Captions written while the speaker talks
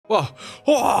Whoa,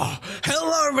 whoa,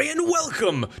 hello everybody and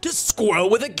welcome to Squirrel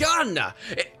with a Gun.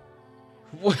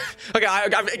 Okay,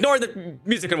 I'm ignoring the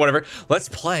music and whatever. Let's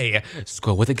play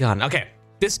Squirrel with a Gun. Okay,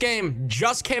 this game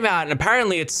just came out and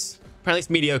apparently it's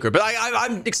mediocre, but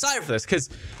I'm excited for this because,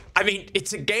 I mean,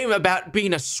 it's a game about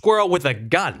being a squirrel with a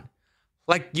gun.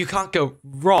 Like, you can't go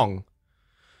wrong.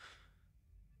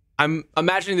 I'm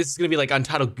imagining this is gonna be like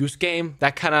Untitled Goose Game,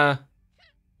 that kind of,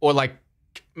 or like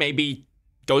maybe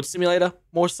Goat Simulator,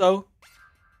 more so.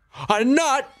 A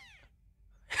nut!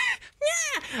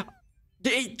 Yeah!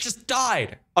 He just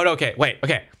died. Oh, no, okay, wait,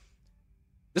 okay.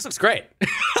 This looks great.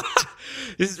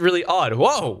 This is really odd.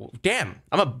 Whoa, damn.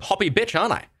 I'm a hoppy bitch,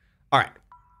 aren't I? All right,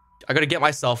 I gotta get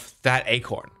myself that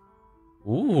acorn.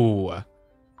 Ooh. All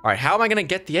right, how am I gonna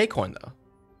get the acorn, though?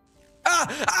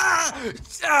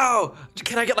 Oh!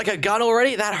 Can I get like a gun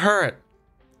already? That hurt.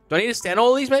 Do I need to stand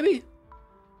all of these, maybe?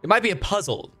 It might be a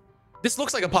puzzle. This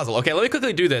looks like a puzzle. Okay, let me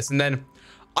quickly do this, and then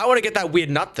I want to get that weird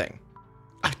nut thing.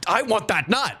 I want that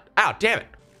nut. Ow, damn it.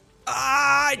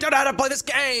 I don't know how to play this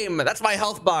game. That's my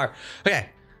health bar.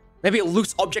 Okay, maybe a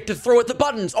loose object to throw at the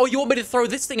buttons. Oh, you want me to throw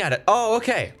this thing at it? Oh,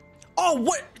 okay. Oh,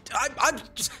 what? I'm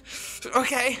just...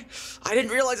 Okay. I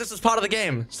didn't realize this was part of the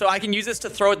game. So I can use this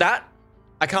to throw at that?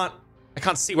 I can't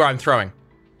see where I'm throwing.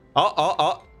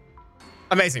 Oh.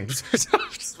 Amazing.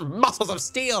 Muscles of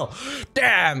steel.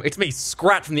 Damn, it's me,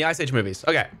 Scrat from the Ice Age movies.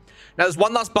 Okay, now there's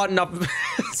one last button up.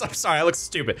 I'm sorry, I look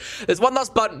stupid. There's one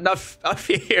last button up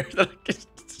here. That I can...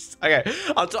 Okay,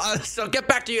 I'll get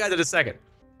back to you guys in a second.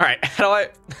 All right, how do I...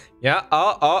 Yeah,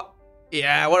 oh.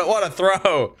 Yeah, what a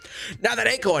throw. Now that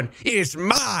acorn is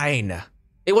mine.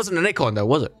 It wasn't an acorn though,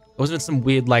 was it? It wasn't some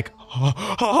weird like,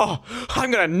 I'm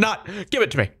gonna nut. Give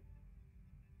it to me.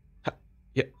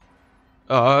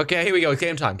 Oh, okay, here we go.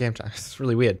 Game time. It's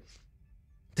really weird.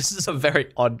 This is a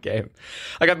very odd game.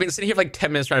 Like, I've been sitting here for like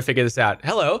 10 minutes trying to figure this out.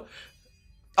 Hello?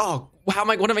 Oh, what am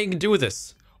I gonna do with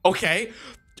this? Okay.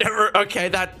 Okay,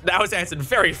 that was answered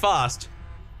very fast.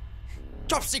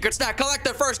 Top secret snack, collect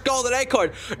the first golden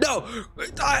acorn. No,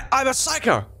 I'm a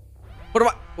psycho. What am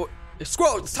I?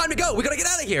 Squirrel, it's time to go. We gotta get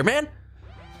out of here, man.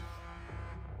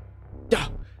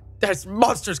 There's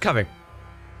monsters coming.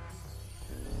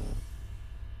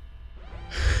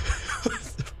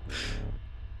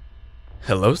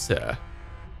 Hello, sir.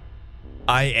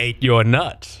 I ate your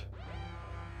nut.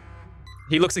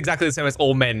 He looks exactly the same as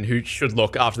all men who should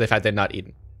look after they've had their nut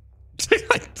eaten.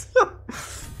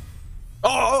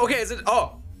 Oh, okay, is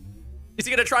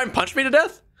he gonna try and punch me to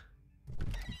death?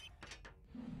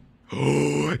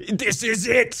 Oh, this is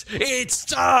it! It's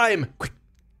time! Quick,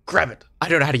 grab it. I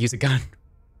don't know how to use a gun.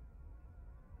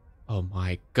 Oh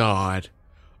my god.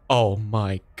 Oh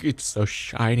my, it's so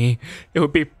shiny. It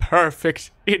would be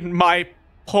perfect in my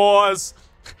paws.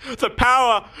 The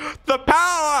power! The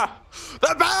power!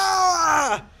 The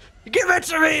power! Give it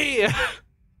to me!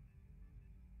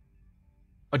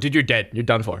 Oh, dude, you're dead. You're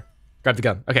done for. Grab the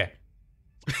gun. Okay.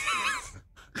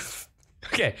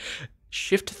 Okay.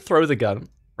 Shift to throw the gun.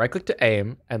 Right click to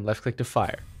aim and left click to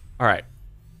fire. All right.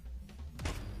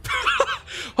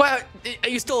 Wow, are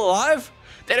you still alive?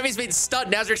 The enemy's been stunned.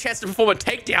 Now's your chance to perform a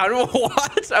takedown.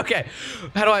 What? Okay.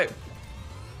 How do I...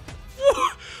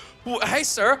 Hey,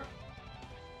 sir.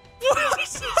 What?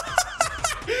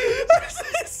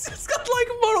 It's got like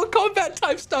Mortal Kombat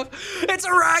type stuff. It's a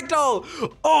ragdoll.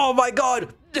 Oh my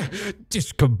god.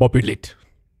 Discombobulate.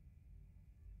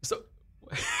 So...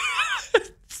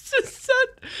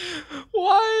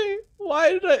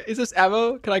 Why did I... Is this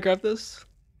ammo? Can I grab this?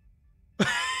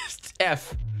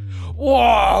 F.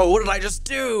 Whoa, what did I just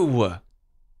do?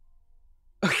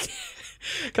 Okay.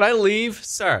 Can I leave?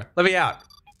 Sir, let me out.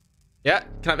 Yeah,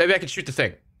 maybe I can shoot the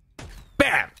thing.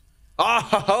 Bam!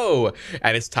 Oh,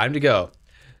 and it's time to go.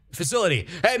 Facility.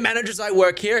 Hey, managers, I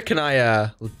work here. Can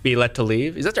I be let to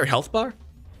leave? Is that their health bar?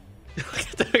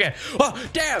 Okay. Oh,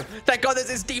 damn! Thank God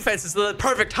this defense is the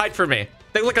perfect height for me.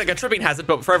 They look like a tripping hazard,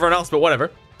 but for everyone else, but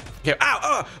whatever. Okay,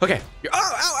 ow, okay.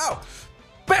 Ow.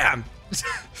 Bam!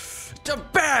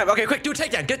 Bam! Okay, quick, do a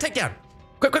takedown. Get a takedown.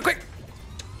 Quick.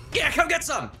 Yeah, come get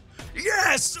some.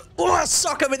 Yes! Oh,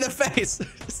 sock him in the face.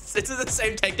 It's the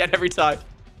same takedown every time.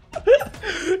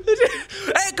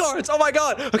 Acorns! Oh my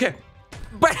god! Okay.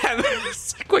 Bam!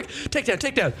 Quick,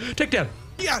 takedown.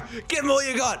 Yeah, give him all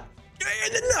you got.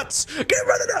 And the nuts! Get him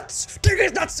by the nuts! Take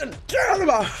his nuts and tear them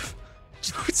off!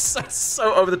 It's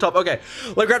so over the top. Okay,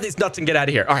 let me grab these nuts and get out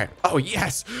of here. All right. Oh,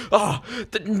 yes. Oh,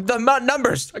 the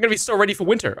numbers. I'm going to be so ready for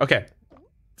winter. Okay.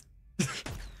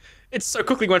 It so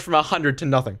quickly went from 100 to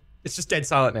nothing. It's just dead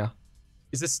silent now.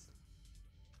 Is this...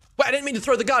 Wait, I didn't mean to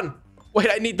throw the gun. Wait,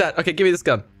 I need that. Okay, give me this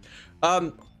gun.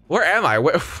 Where am I?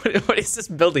 What is this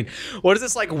building? What is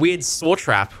this like weird saw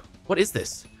trap? What is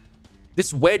this?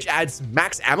 This wedge adds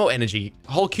max ammo energy.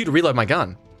 Whole Q to reload my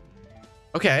gun.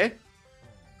 Okay.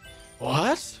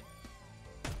 What?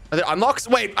 Are there unlocks?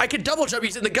 Wait, I can double jump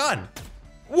using the gun.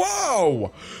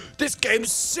 Whoa! This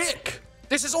game's sick.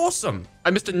 This is awesome. I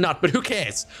missed a nut, but who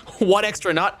cares? One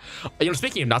extra nut. You know,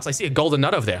 speaking of nuts, I see a golden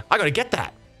nut over there. I gotta get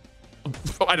that.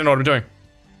 I don't know what I'm doing.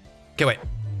 Okay, wait.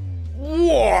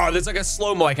 Whoa, there's like a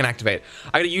slow-mo I can activate.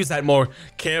 I gotta use that more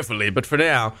carefully, but for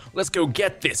now, let's go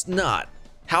get this nut.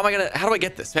 How do I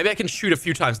get this? Maybe I can shoot a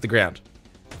few times to the ground.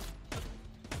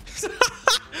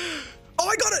 Oh,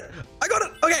 I got it! I got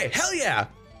it! Okay, hell yeah!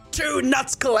 2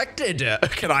 nuts collected.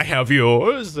 Can I have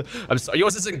yours? I'm sorry,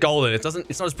 yours isn't golden. It's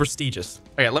not as prestigious.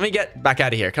 Okay, let me get back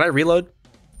out of here. Can I reload?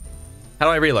 How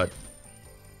do I reload?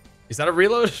 Is that a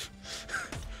reload?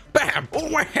 Bam! Oh,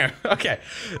 wham! Okay,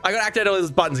 I gotta activate all those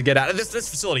buttons and get out. This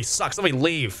facility sucks. Let me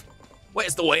leave.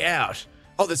 Where's the way out?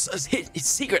 Oh, this is it's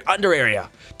secret under area.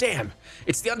 Damn,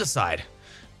 it's the underside.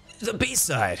 The B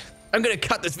side. I'm gonna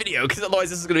cut this video because otherwise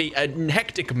this is gonna be a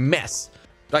hectic mess.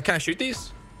 Can I shoot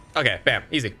these? Okay, bam,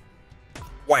 easy.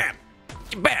 Wham,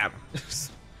 bam.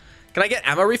 Can I get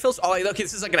ammo refills? Oh, okay,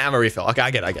 this is like an ammo refill. Okay,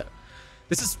 I get it.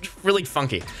 This is really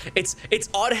funky. It's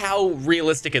odd how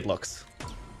realistic it looks.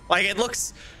 Like it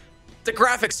looks, the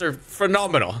graphics are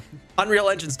phenomenal. Unreal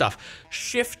Engine stuff.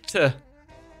 Shift to,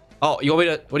 oh, you want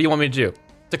me to, what do you want me to do?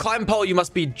 To climb pole, you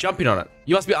must be jumping on it.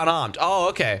 You must be unarmed. Oh,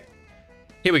 okay.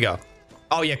 Here we go.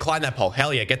 Oh yeah, climb that pole.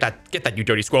 Hell yeah, get that, you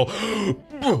dirty squirrel.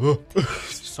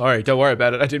 Sorry, don't worry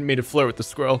about it. I didn't mean to flirt with the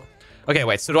squirrel. Okay,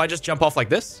 wait, so do I just jump off like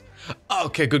this? Oh,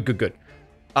 okay, good.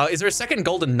 Is there a second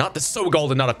golden nut? There's so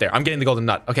golden nut up there. I'm getting the golden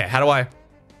nut. Okay, how do I?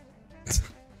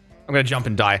 I'm gonna jump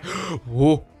and die.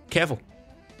 Whoa, careful.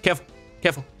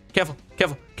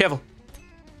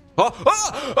 Oh!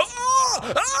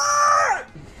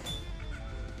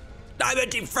 I'm a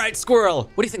deep fried squirrel.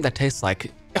 What do you think that tastes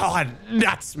like? Oh,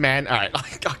 nuts, man. All right,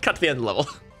 I'll cut to the end of the level.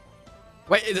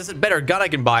 Wait, is this a better gun I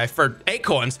can buy for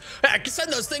acorns? I can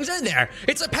send those things in there.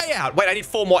 It's a payout. Wait, I need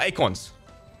 4 more acorns.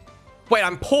 Wait,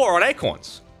 I'm poor on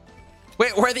acorns.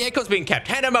 Wait, where are the acorns being kept?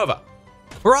 Hand them over.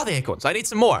 Where are the acorns? I need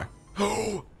some more.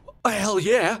 Oh, hell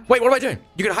yeah. Wait, what am I doing?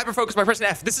 You're gonna hyper-focus by pressing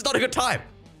F. This is not a good time.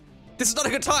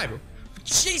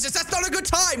 Jesus, that's not a good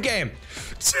time, game.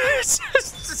 That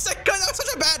was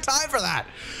such a bad time for that.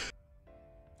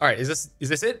 All right, is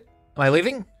this it? Am I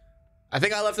leaving? I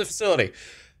think I left the facility.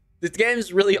 This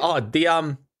game's really odd.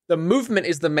 The movement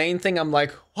is the main thing. I'm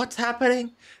like, what's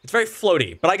happening? It's very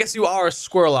floaty, but I guess you are a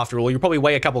squirrel after all. You probably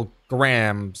weigh a couple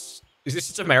grams. Is this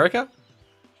just America?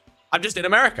 I'm just in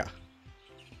America.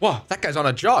 Whoa, that guy's on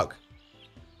a jog.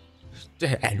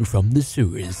 And from the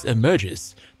sewers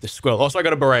emerges the squirrel. Also, I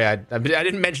got a beret. I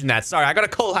didn't mention that. Sorry, I got a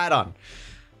cool hat on.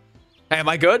 Hey, am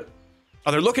I good?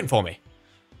 Oh, they're looking for me.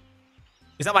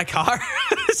 Is that my car?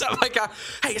 Is that my car?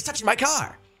 Hey, it's touching my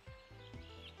car.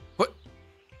 What?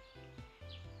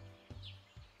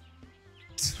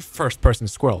 First person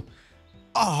squirrel.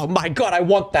 Oh my God, I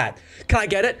want that. Can I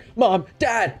get it? Mom,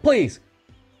 Dad, please.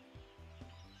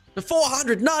 The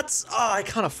 400 nuts. Oh, I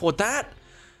can't afford that.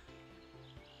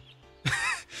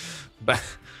 But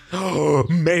oh,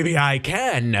 maybe I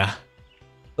can.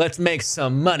 Let's make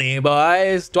some money,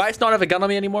 boys. Do I not have a gun on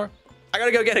me anymore? I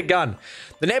gotta go get a gun.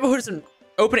 The neighborhood is an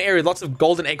open area, lots of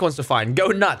golden acorns to find. Go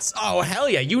nuts. Oh, hell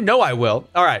yeah. You know I will.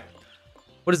 All right.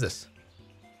 What is this?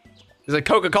 There's a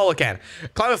Coca-Cola can.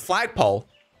 Climb a flagpole.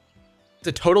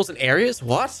 The totals and areas?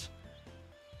 What?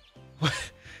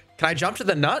 Can I jump to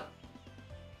the nut?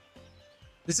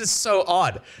 This is so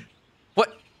odd.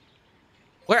 What?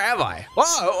 Where am I? Whoa,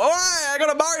 I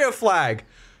got a Mario flag.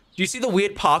 Do you see the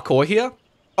weird parkour here?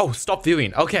 Oh, stop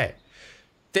viewing. Okay.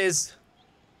 There's...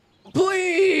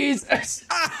 Please!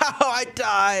 Ow, I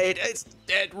died. It's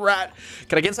dead rat.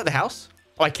 Can I get inside the house?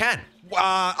 Oh, I can.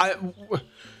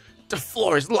 The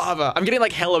floor is lava. I'm getting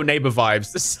like Hello Neighbor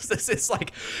vibes. This is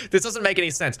like, this doesn't make any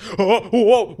sense. Oh,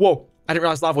 whoa. I didn't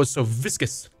realize lava was so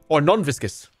viscous or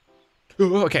non-viscous.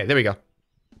 Okay, there we go.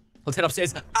 Let's head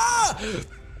upstairs. Ah!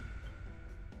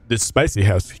 This spicy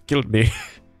house killed me.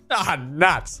 Ah,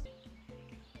 nuts.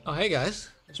 Oh, hey guys.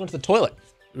 I just went to the toilet.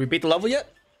 Did we beat the level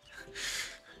yet?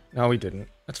 No, we didn't.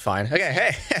 That's fine. Okay,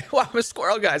 hey. Wow, I'm a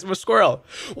squirrel, guys. I'm a squirrel.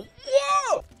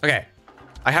 Whoa! Okay,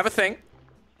 I have a thing.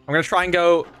 I'm gonna try and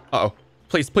go... Uh-oh.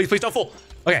 Please don't fall.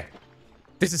 Okay,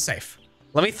 this is safe.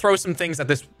 Let me throw some things at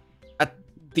this... At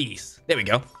these. There we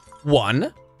go.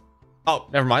 1. Oh,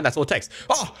 never mind. That's all it takes.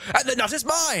 Oh, and the nut is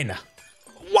mine.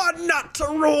 1 nut to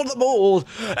rule them all.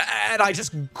 And I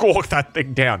just gorked that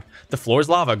thing down. The floor is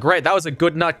lava. Great. That was a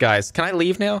good nut, guys. Can I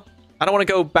leave now? I don't want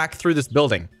to go back through this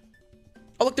building.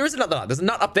 Oh, look, there is another nut. There's a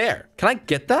nut up there. Can I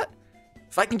get that?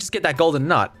 If I can just get that golden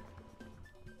nut.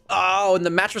 Oh, and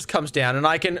the mattress comes down and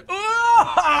I can... Oh,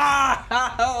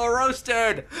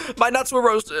 roasted. My nuts were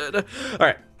roasted. All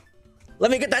right. Let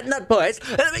me get that nut, boys.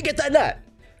 Let me get that nut.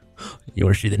 You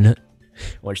want to see the nut?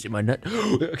 Want to see my nut?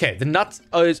 Okay, the nut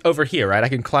is over here, right? I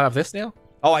can climb up this now?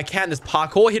 Oh, I can. There's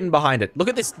parkour hidden behind it. Look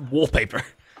at this wallpaper.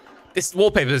 This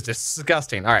wallpaper is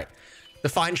disgusting. All right. The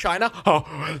fine china.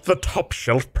 Oh, the top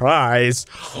shelf prize.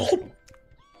 Oh,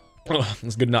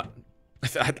 that's a good nut.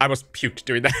 I almost puked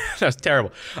doing that. That was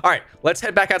terrible. All right, let's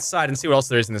head back outside and see what else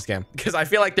there is in this game. Because I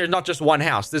feel like there's not just one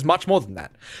house. There's much more than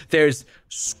that. There's...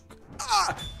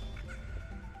 I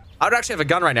don't actually have a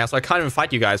gun right now, so I can't even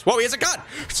fight you guys. Whoa, he has a gun!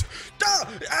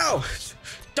 Ow!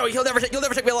 No, you'll never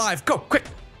take me alive. Go, quick.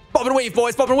 Bob and weave,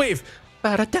 boys, bob and weave.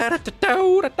 Okay,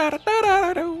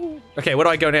 where do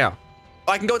I go now?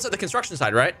 Oh, I can go inside the construction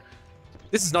site, right?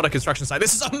 This is not a construction site.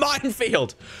 This is a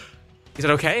minefield. Is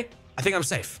it okay? I think I'm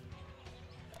safe.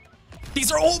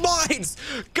 These are all mines!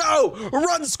 Go!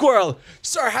 Run, Squirrel!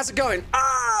 Sir, how's it going?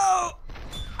 Oh!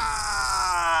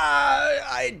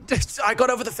 I got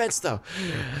over the fence, though.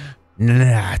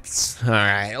 Nuts. All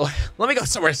right. Let me go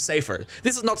somewhere safer.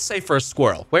 This is not safe for a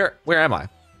squirrel. Where am I?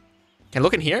 Can I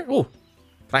look in here? Oh, can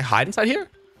I hide inside here?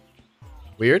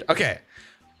 Weird. Okay.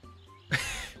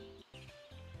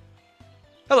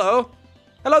 Hello.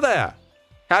 Hello there.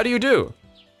 How do you do?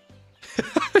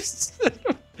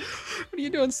 What are you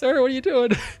doing, sir? What are you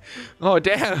doing? Oh,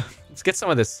 damn. Let's get some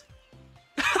of this.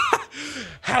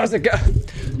 How's it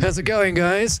going,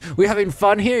 guys? We having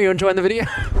fun here? You enjoying the video?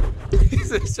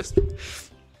 It's just...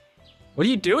 What are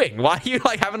you doing? Why are you,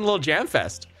 like, having a little jam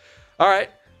fest? All right.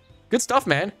 Good stuff,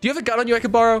 man. Do you have a gun on you I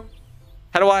could borrow?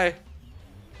 How do I...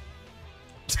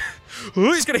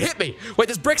 Ooh, he's gonna hit me. Wait,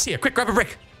 there's bricks here. Quick, grab a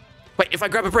brick. Wait, if I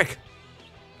grab a brick.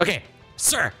 Okay.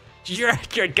 Sir, you're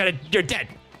dead.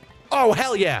 Oh,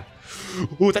 hell yeah.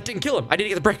 Ooh, that didn't kill him. I need to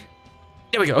get the brick.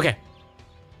 There we go. Okay.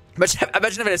 Imagine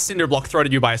having a cinder block thrown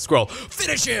at you by a squirrel.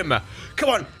 Finish him! Come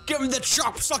on, give him the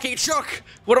sucking chuck!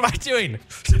 What am I doing?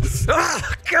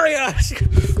 Ah, gosh!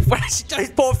 What has he done? His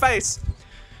poor face.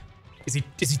 Is he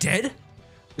dead?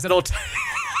 Is that all?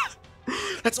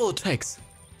 That's all it takes.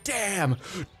 Damn!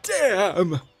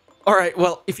 All right.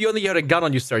 Well, if you only had a gun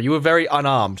on you, sir, you were very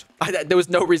unarmed. There was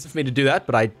no reason for me to do that,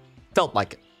 but I felt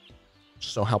like it.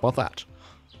 So how about that?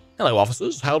 Hello,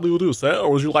 officers. How do you do, sir?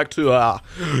 Or would you like to,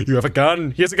 you have a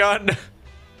gun? Here's a gun.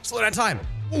 Slow down time.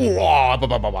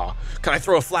 Can I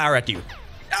throw a flower at you?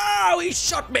 Oh, he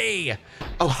shot me.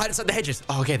 Oh, hide inside the hedges.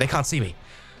 Oh, okay, they can't see me.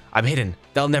 I'm hidden.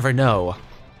 They'll never know.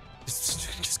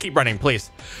 Just keep running, please.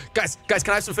 Guys,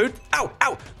 can I have some food?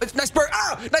 Ow. Nice bird.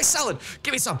 Oh, nice salad.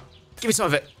 Give me some. Give me some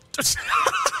of it.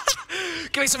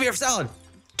 Give me some of your salad.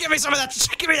 Give me some of that.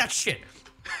 Give me that shit.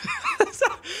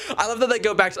 I love that they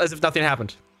go back as if nothing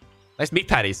happened. Nice meat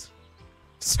patties.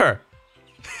 Sir.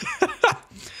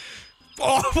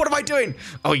 Oh, what am I doing?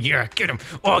 Oh, yeah, get him.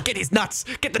 Oh, get his nuts.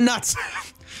 Get the nuts.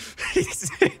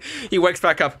 He wakes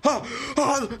back up.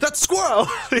 Oh, that's Squirrel.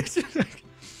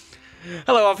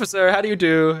 Hello, officer. How do you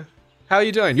do? How are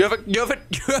you doing? You have a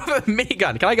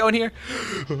minigun. Can I go in here?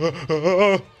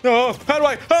 Oh, how do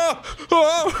I?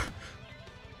 Oh.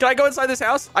 Can I go inside this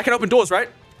house? I can open doors, right?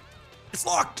 It's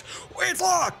locked. It's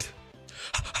locked.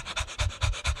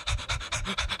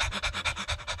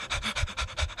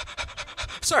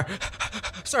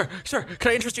 Sir,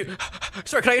 can I interest you?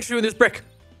 Sir, can I interest you in this brick?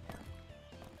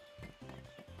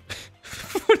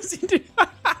 What does he do?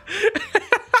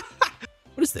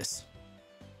 What is this?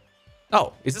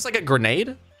 Oh, is this like a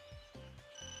grenade?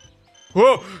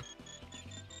 Whoa!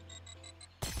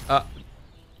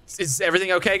 Is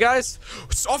everything okay, guys?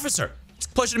 Officer, it's a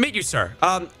pleasure to meet you, sir.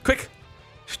 Quick,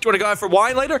 do you want to go out for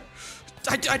wine later?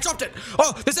 I dropped it.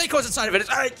 Oh, there's acorns inside of it.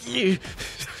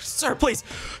 Sir, please.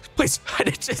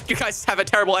 You guys have a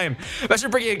terrible aim. Imagine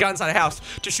bringing a gun inside a house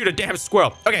to shoot a damn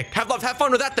squirrel. Okay, have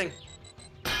fun with that thing.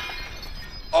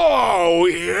 Oh,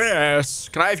 yes.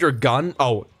 Can I have your gun?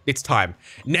 Oh, it's time.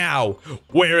 Now,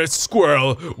 where is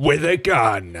Squirrel with a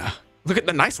gun? Look at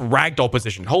the nice ragdoll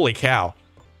position. Holy cow.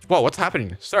 Whoa, what's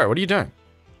happening? Sir, what are you doing?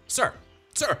 Sir,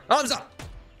 arms up.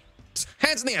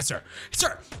 Hands in the air, sir.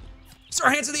 Sir,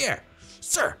 hands in the air.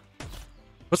 Sir.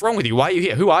 What's wrong with you? Why are you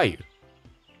here? Who are you?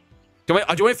 Do you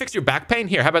want to fix your back pain?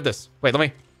 Here, how about this? Wait, let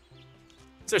me...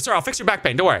 Sir, I'll fix your back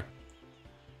pain. Don't worry.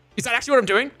 Is that actually what I'm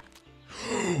doing?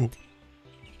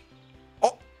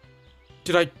 Oh.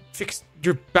 Did I fix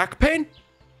your back pain?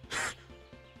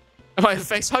 Am I a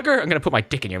face hugger? I'm going to put my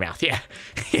dick in your mouth. Yeah.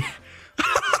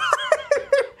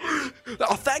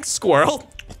 Oh, thanks, Squirrel.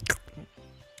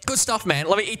 Good stuff, man.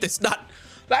 Let me eat this nut.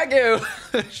 Thank you.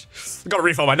 Gotta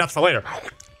refill my nuts for later.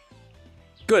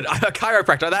 Good, I'm a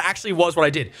chiropractor. That actually was what I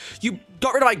did. You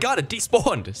got rid of my gun. It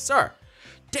despawned, sir.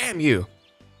 Damn you.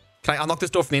 Can I unlock this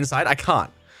door from the inside? I can't.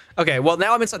 Okay, well,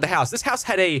 now I'm inside the house. This house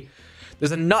had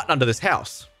there's a nut under this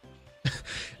house.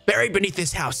 Buried beneath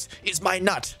this house is my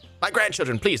nut. My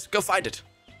grandchildren, please, go find it.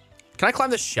 Can I climb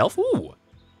this shelf? Ooh.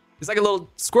 There's like a little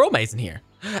squirrel maze in here.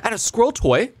 And a squirrel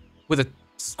toy with a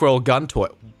squirrel gun toy.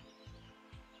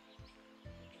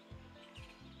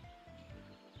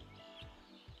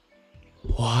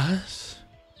 What?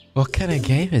 What kind of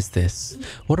game is this?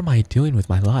 What am I doing with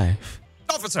my life?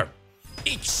 Officer!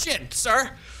 Eat shit,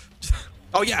 sir!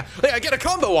 Oh yeah, I get a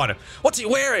combo on him. What's he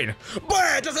wearing? Boy,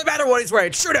 it doesn't matter what he's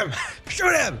wearing. Shoot him!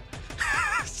 Shoot him!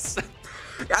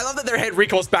 I love that their head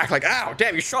recoils back like, ow,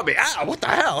 damn, you shot me. Ow, what the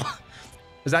hell?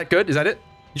 Is that good? Is that it?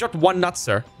 You dropped one nut,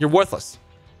 sir. You're worthless.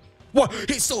 What?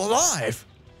 He's still alive!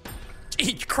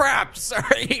 Eat crap, sir.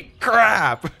 Eat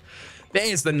crap.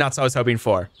 There's the nuts I was hoping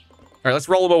for. All right, let's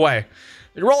roll him away.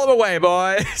 Roll him away,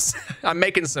 boys. I'm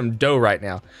making some dough right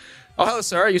now. Oh, hello,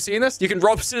 sir. Are you seeing this? You can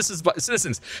rob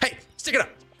citizens. Hey, stick it up.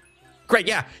 Great,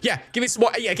 yeah. Give me some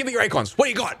more. Yeah, give me your acorns. What do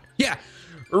you got? Yeah.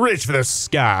 Reach for the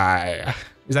sky.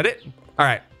 Is that it? All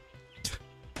right.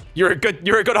 You're a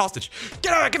good hostage.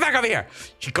 Get back over here.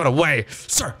 You got away.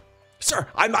 Sir,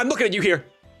 I'm looking at you here.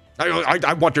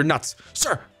 I want your nuts.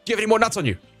 Sir, do you have any more nuts on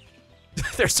you?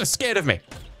 They're so scared of me.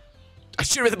 I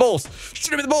shoot him in the balls.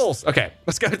 Shoot him in the balls. Okay,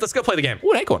 let's go play the game.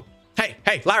 Ooh, an acorn.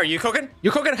 Hey, Larry, you cooking?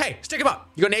 You cooking? Hey, stick him up.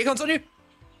 You got any acorns on you?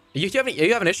 Are you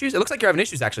having issues? It looks like you're having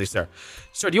issues, actually, sir.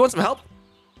 Sir, do you want some help?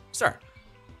 Sir.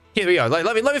 Here we go.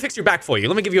 Let me fix your back for you.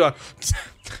 Let me give you a...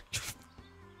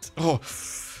 Oh,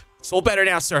 it's all better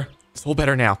now, sir. It's all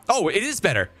better now. Oh, it is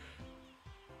better.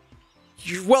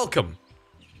 You're welcome.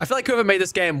 I feel like whoever made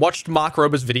this game watched Mark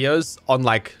Rober's videos on,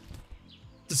 like,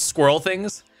 the squirrel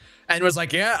things and was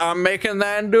like, yeah, I'm making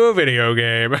that into a video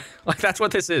game. Like, that's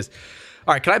what this is.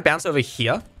 All right, can I bounce over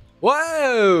here?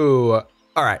 Whoa.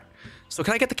 All right. So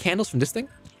can I get the candles from this thing?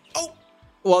 Oh,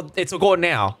 well, it's all gone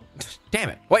now. Damn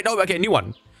it. Wait, no, okay, new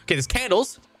one. Okay, there's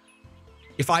candles.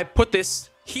 If I put this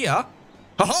here,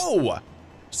 ho-ho!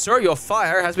 Sir, your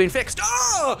fire has been fixed.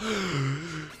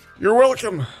 Oh! You're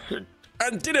welcome.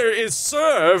 And dinner is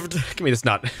served. Give me this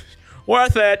nut.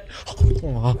 Worth it.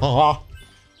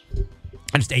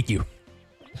 I just ate you.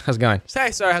 How's it going?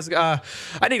 Hey, sir, I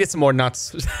need to get some more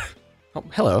nuts. Oh,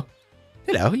 hello.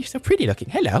 Hello, you're so pretty looking.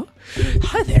 Hello.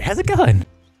 Hi there, how's it going?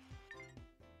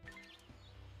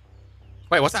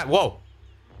 Wait, what's that? Whoa.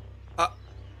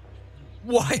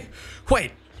 Why?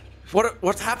 Wait,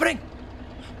 what's happening?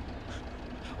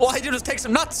 All I did was take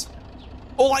some nuts.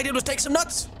 All I did was take some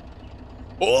nuts.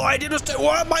 All I did was take,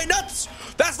 what are my nuts?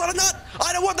 That's not a nut.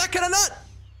 I don't want that kind of nut.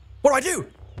 What do I do?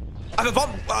 I have a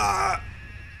bomb.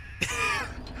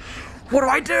 What do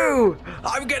I do?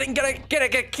 I'm gonna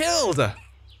get killed.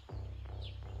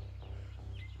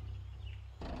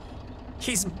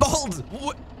 He's bald.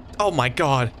 What? Oh my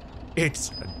God.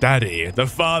 It's Daddy. The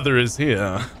father is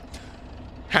here.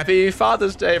 Happy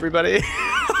Father's Day, everybody.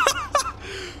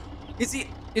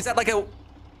 Is that like a...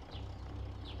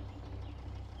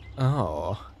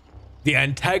 Oh. The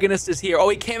antagonist is here. Oh,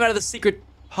 he came out of the secret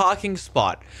parking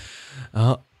spot.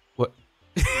 What?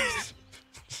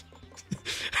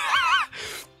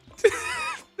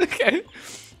 Okay.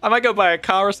 I might go buy a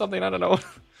car or something. I don't know.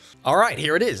 All right,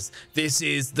 here it is. This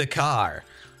is the car.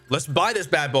 Let's buy this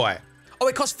bad boy. Oh,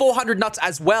 it costs 400 nuts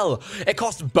as well. It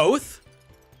costs both?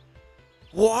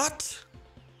 What?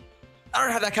 I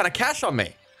don't have that kind of cash on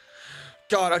me.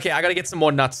 God, okay, I gotta get some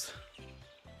more nuts.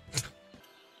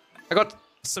 I got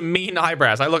some mean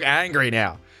eyebrows. I look angry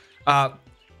now.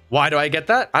 Why do I get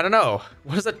that? I don't know.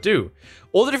 What does that do?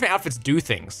 All the different outfits do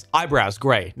things. Eyebrows,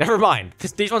 gray. Never mind.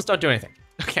 These ones don't do anything.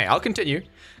 Okay, I'll continue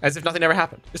as if nothing ever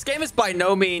happened. This game is by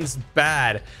no means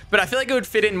bad, but I feel like it would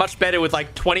fit in much better with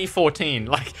like 2014.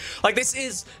 Like this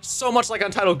is so much like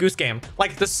Untitled Goose Game.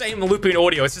 Like the same looping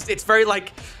audio. It's very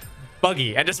like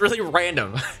buggy and just really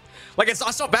random. Like it's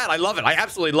not bad. I love it. I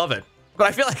absolutely love it. But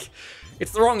I feel like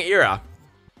it's the wrong era.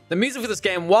 The music for this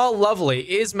game, while lovely,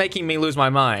 is making me lose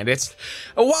my mind.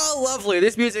 While lovely,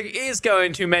 this music is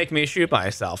going to make me shoot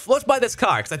myself. Let's buy this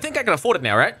car, because I think I can afford it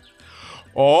now, right?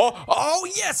 Oh,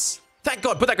 yes! Thank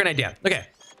God, put that grenade down. Okay,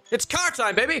 it's car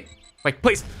time, baby. Wait,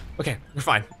 please. Okay, we're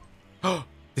fine. Oh,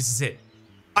 this is it.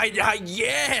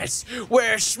 Yes,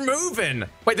 we're schmovin'.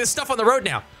 Wait, there's stuff on the road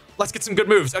now. Let's get some good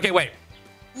moves. Okay, wait.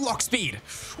 Lock speed.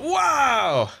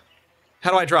 Wow.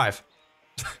 How do I drive?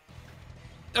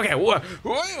 Okay,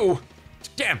 whoa.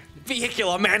 Damn,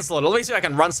 vehicular manslaughter. Let me see if I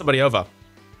can run somebody over.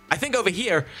 I think over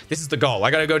here, this is the goal.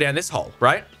 I gotta go down this hole,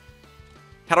 right?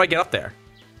 How do I get up there?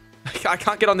 I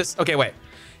can't get on this. Okay, wait.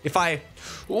 If I...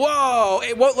 Whoa!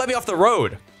 It won't let me off the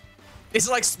road. This is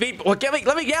like speed... Well,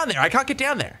 let me down there. I can't get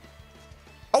down there.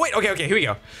 Oh, wait. Okay, here we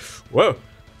go. Whoa.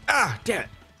 Ah, damn it.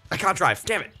 I can't drive.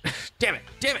 Damn it. Damn it.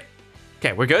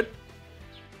 Okay, we're good.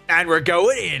 And we're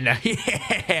going in.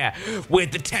 Yeah.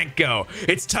 Where'd the tank go?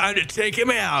 It's time to take him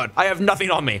out. I have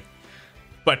nothing on me.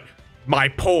 But my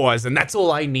paws, and that's all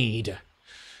I need.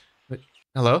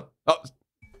 Hello?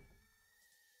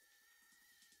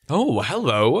 Oh,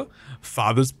 hello.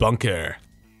 Father's bunker.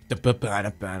 Is this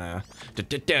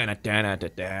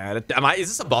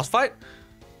a boss fight?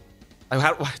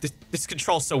 This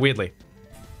controls so weirdly.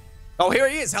 Oh, here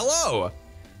he is. Hello.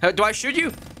 Do I shoot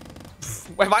you?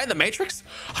 Am I in the Matrix?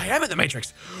 I am in the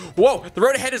Matrix. Whoa, the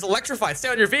road ahead is electrified. Stay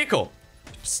on your vehicle.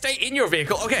 Stay in your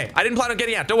vehicle. Okay, I didn't plan on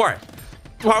getting out. Don't worry.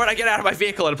 Why would I get out of my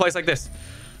vehicle in a place like this?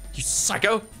 You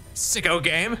psycho. Sicko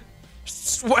game.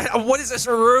 What is this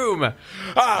room?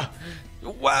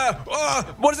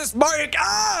 What is this? Mario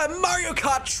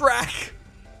Kart track.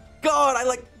 God, I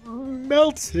like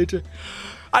melted.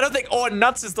 I don't think "oh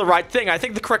nuts" is the right thing. I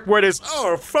think the correct word is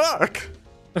 "oh fuck."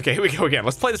 Okay, here we go again.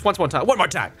 Let's play this one more time. One more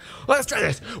time. Let's try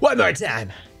this one more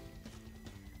time.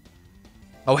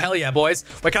 Oh hell yeah, boys!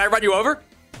 Wait, can I run you over?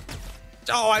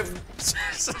 Oh,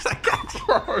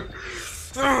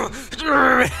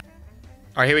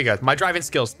 All right, here we go. My driving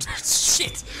skills.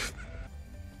 Shit.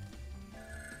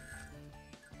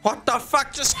 What the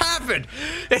fuck just happened?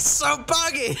 It's so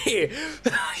buggy.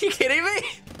 Are you kidding me?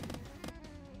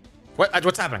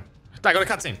 What's happening? I got a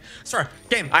cutscene. Sorry,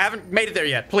 game. I haven't made it there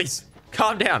yet. Please,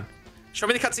 calm down. Show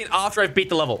me the cutscene after I've beat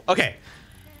the level. Okay.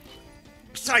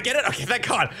 Did I get it? Okay, thank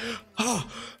God. Oh,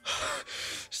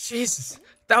 Jesus.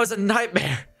 That was a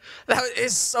nightmare. That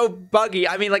is so buggy.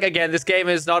 I mean, like, again, this game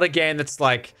is not a game that's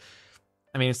like...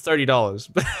 I mean, it's $30,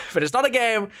 but it's not a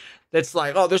game that's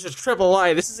like, oh, this is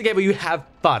AAA. This is a game where you have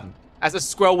fun as a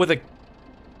squirrel with a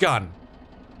gun.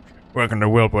 Welcome to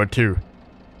World War II.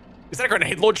 Is that a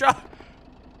grenade launcher?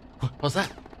 What's that?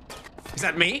 Is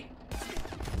that me?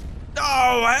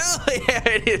 Oh, hell yeah,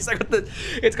 it is.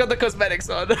 It's got the cosmetics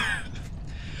on.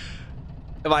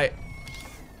 Am I?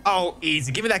 Oh,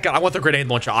 easy. Give me that gun. I want the grenade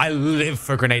launcher. I live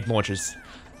for grenade launchers.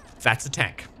 That's a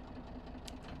tank.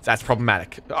 That's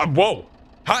problematic. Whoa.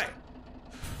 Hi.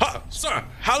 Sir.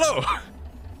 Hello.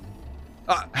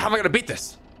 How am I gonna beat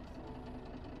this?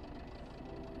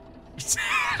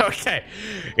 Okay.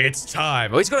 It's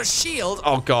time. Oh, he's got a shield.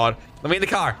 Oh, God. Let me in the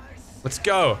car. Let's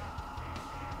go.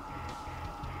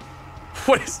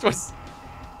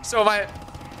 So am I...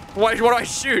 What do I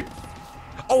shoot?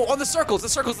 Oh, on the circles. The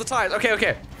circles, the tires.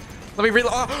 Okay. Let me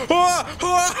reload.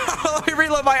 Let me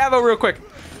reload my ammo real quick.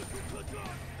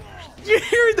 You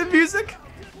hear the music?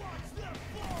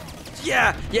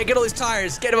 Yeah, get all these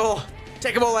tires. Get them all.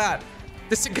 Take them all out.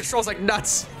 This thing controls like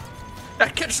nuts.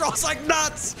 That controls like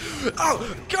nuts.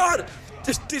 Oh, God.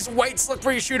 These weights look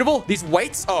pretty shootable. These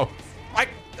weights? Oh,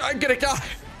 I'm gonna die.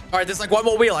 All right, there's like one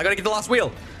more wheel. I gotta get the last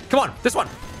wheel. Come on, this one.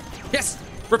 Yes,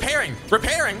 repairing.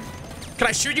 Can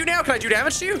I shoot you now? Can I do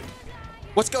damage to you?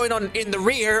 What's going on in the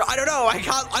rear? I don't know.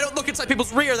 I don't look inside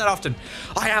people's rear that often.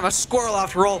 I am a squirrel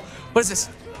after all. What is this?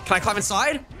 Can I climb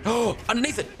inside? Oh,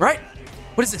 underneath it, right?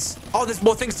 What is this? Oh, there's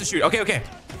more things to shoot. Okay.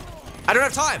 I don't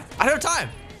have time.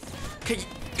 Okay,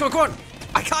 come on.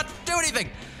 I can't do anything.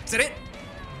 Is that it?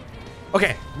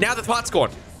 Okay, now the part's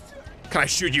gone. Can I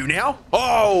shoot you now?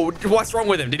 Oh, what's wrong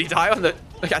with him? Did he die on the...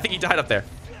 Okay, I think he died up there.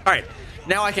 All right,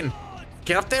 now I can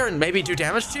get up there and maybe do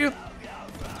damage to you?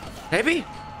 Maybe?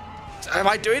 Am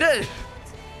I doing it?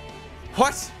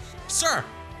 What? Sir?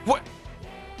 What?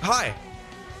 Hi.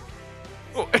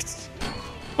 Oh,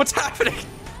 what's happening?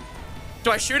 Do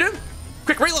I shoot him?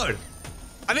 Quick, reload.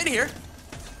 I'm in here.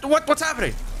 What's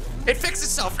happening? It fixed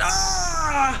itself.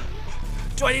 Ah!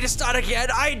 Do I need to start again?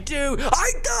 I do.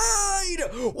 I died.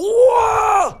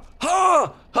 Whoa!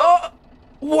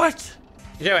 What?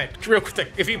 Yeah, wait, real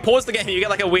quick. If you pause the game, you get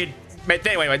like a weird...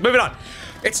 Anyway, moving on.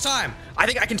 It's time. I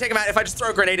think I can take him out if I just throw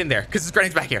a grenade in there, because his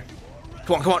grenade's back here.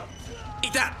 Come on.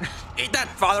 Eat that,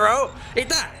 Father-O. Eat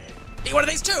that. Eat one of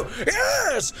these too.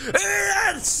 Yes!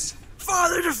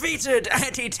 Father defeated.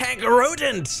 Anti-tank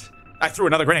rodent. I threw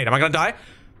another grenade. Am I gonna die?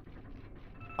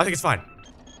 I think it's fine.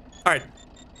 All right.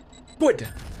 Good.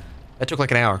 That took like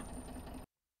an hour.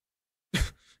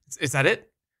 Is that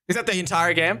it? Is that the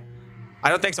entire game? I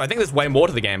don't think so. I think there's way more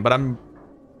to the game, but I'm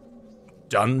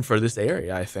done for this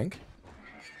area, I think.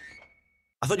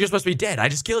 I thought you were supposed to be dead. I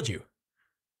just killed you.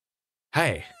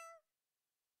 Hey.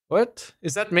 What?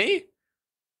 Is that me?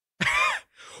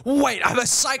 Wait, I'm a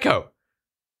psycho.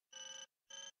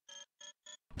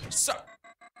 So...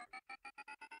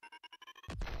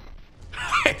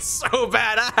 It's so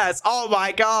badass. Oh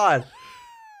my god.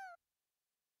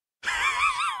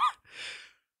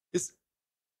 Is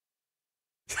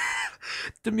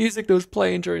the music that was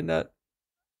playing during that?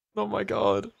 Oh my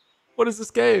god. What is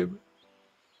this game?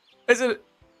 Is it?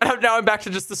 Now I'm back to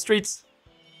just the streets.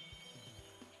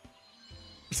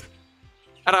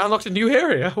 And I unlocked a new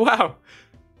area. Wow.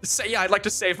 So yeah, I'd like to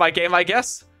save my game, I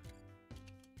guess.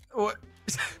 What?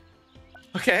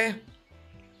 Okay.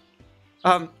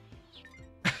 All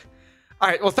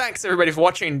right. Well, thanks everybody for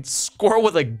watching Squirrel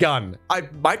with a Gun. I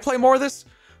might play more of this.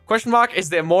 Question mark. Is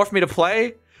there more for me to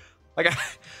play? Like,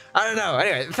 I don't know.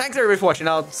 Anyway, thanks everybody for watching.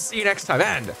 I'll see you next time,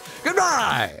 and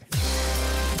goodbye.